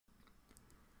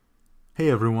Hey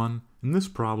everyone, in this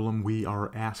problem we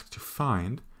are asked to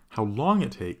find how long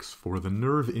it takes for the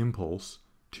nerve impulse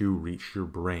to reach your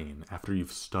brain after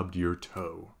you've stubbed your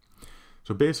toe.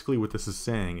 So basically what this is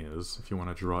saying is, if you want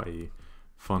to draw a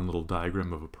fun little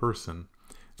diagram of a person,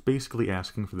 it's basically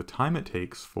asking for the time it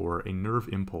takes for a nerve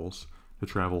impulse to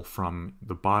travel from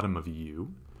the bottom of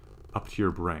you up to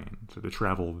your brain, so to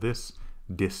travel this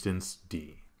distance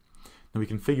d. Now we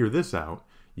can figure this out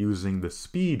using the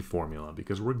speed formula,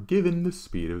 because we're given the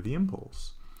speed of the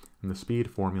impulse. And the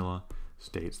speed formula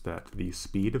states that the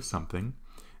speed of something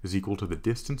is equal to the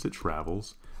distance it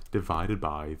travels divided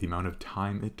by the amount of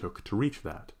time it took to reach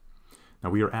that. Now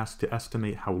we are asked to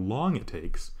estimate how long it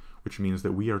takes, which means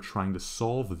that we are trying to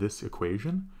solve this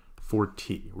equation for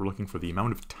t. We're looking for the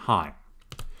amount of time.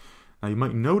 Now you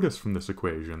might notice from this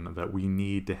equation that we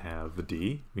need to have the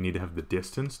d, we need to have the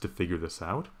distance to figure this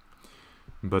out.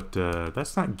 But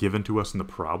that's not given to us in the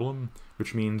problem,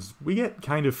 which means we get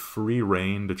kind of free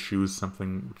reign to choose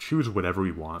whatever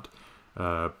we want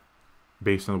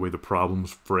based on the way the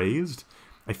problem's phrased.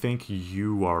 I think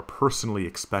you are personally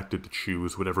expected to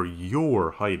choose whatever your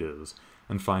height is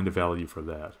and find a value for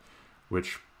that,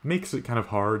 which makes it kind of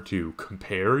hard to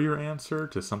compare your answer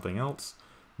to something else,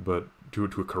 but to a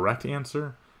correct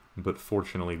answer. But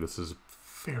fortunately, this is a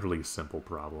fairly simple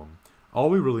problem. All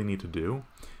we really need to do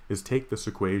is take this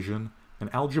equation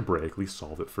and algebraically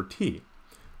solve it for t. So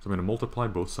I'm going to multiply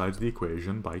both sides of the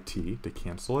equation by t to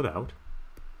cancel it out.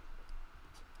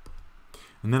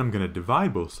 And then I'm going to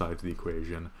divide both sides of the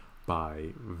equation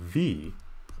by v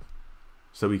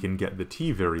so we can get the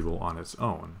t variable on its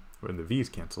own, when the v's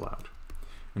cancel out.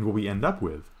 And what we end up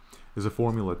with is a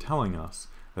formula telling us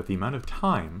that the amount of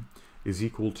time is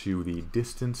equal to the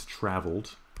distance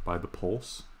traveled by the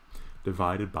pulse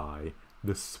divided by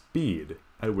the speed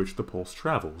at which the pulse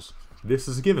travels. This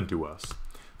is given to us.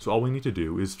 So all we need to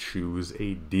do is choose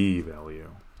a d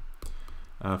value.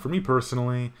 For me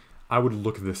personally, I would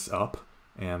look this up,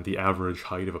 and the average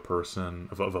height of a person,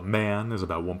 of a man, is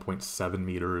about 1.7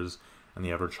 meters, and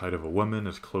the average height of a woman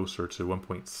is closer to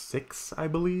 1.6, I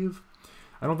believe.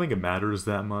 I don't think it matters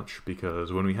that much,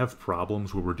 because when we have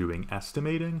problems where we're doing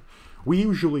estimating, we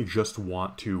usually just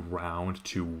want to round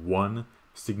to one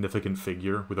significant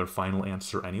figure with our final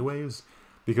answer anyways,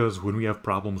 because when we have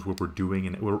problems where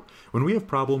when we have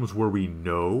problems where we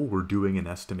know we're doing an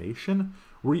estimation,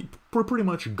 we're pretty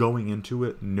much going into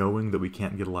it knowing that we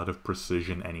can't get a lot of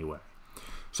precision anyway.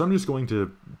 So I'm just going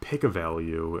to pick a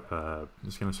value, I'm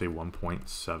just going to say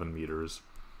 1.7 meters,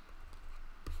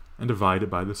 and divide it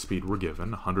by the speed we're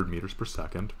given, 100 meters per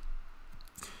second.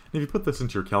 And if you put this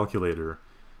into your calculator,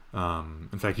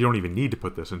 in fact, you don't even need to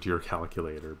put this into your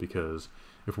calculator, because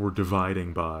if we're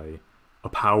dividing by a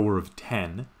power of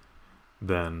 10,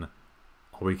 then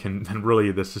really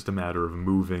it's just a matter of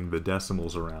moving the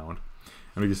decimals around,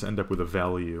 and we just end up with a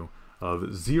value of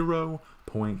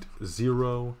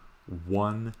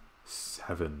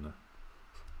 0.017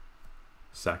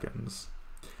 seconds.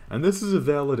 And this is a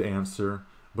valid answer,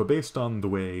 but based on the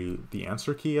way the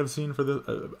answer key I've seen for this,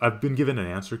 I've been given an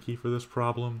answer key for this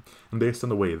problem, and based on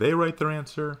the way they write their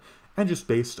answer, and just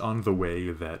based on the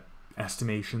way that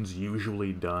estimation's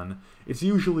usually done, it's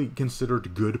usually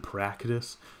considered good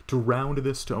practice to round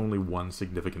this to only one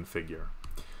significant figure.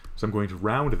 So I'm going to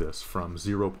round this from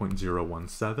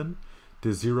 0.017 to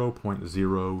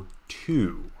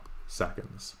 0.02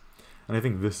 seconds. And I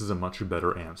think this is a much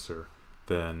better answer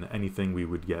than anything we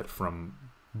would get from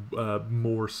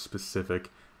more specific,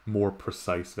 more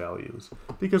precise values,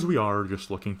 because we are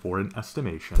just looking for an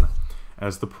estimation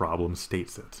as the problem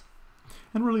states it.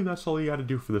 And really that's all you got to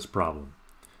do for this problem.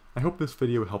 I hope this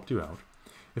video helped you out.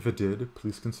 If it did,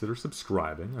 please consider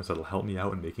subscribing, as that'll help me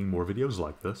out in making more videos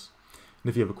like this. And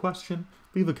if you have a question,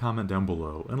 leave a comment down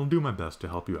below, and I'll do my best to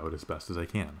help you out as best as I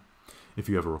can. If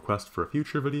you have a request for a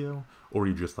future video, or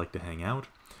you just like to hang out,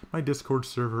 my Discord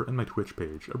server and my Twitch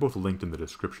page are both linked in the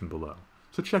description below,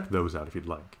 so check those out if you'd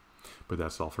like. But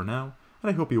that's all for now, and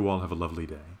I hope you all have a lovely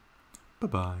day.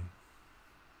 Bye-bye.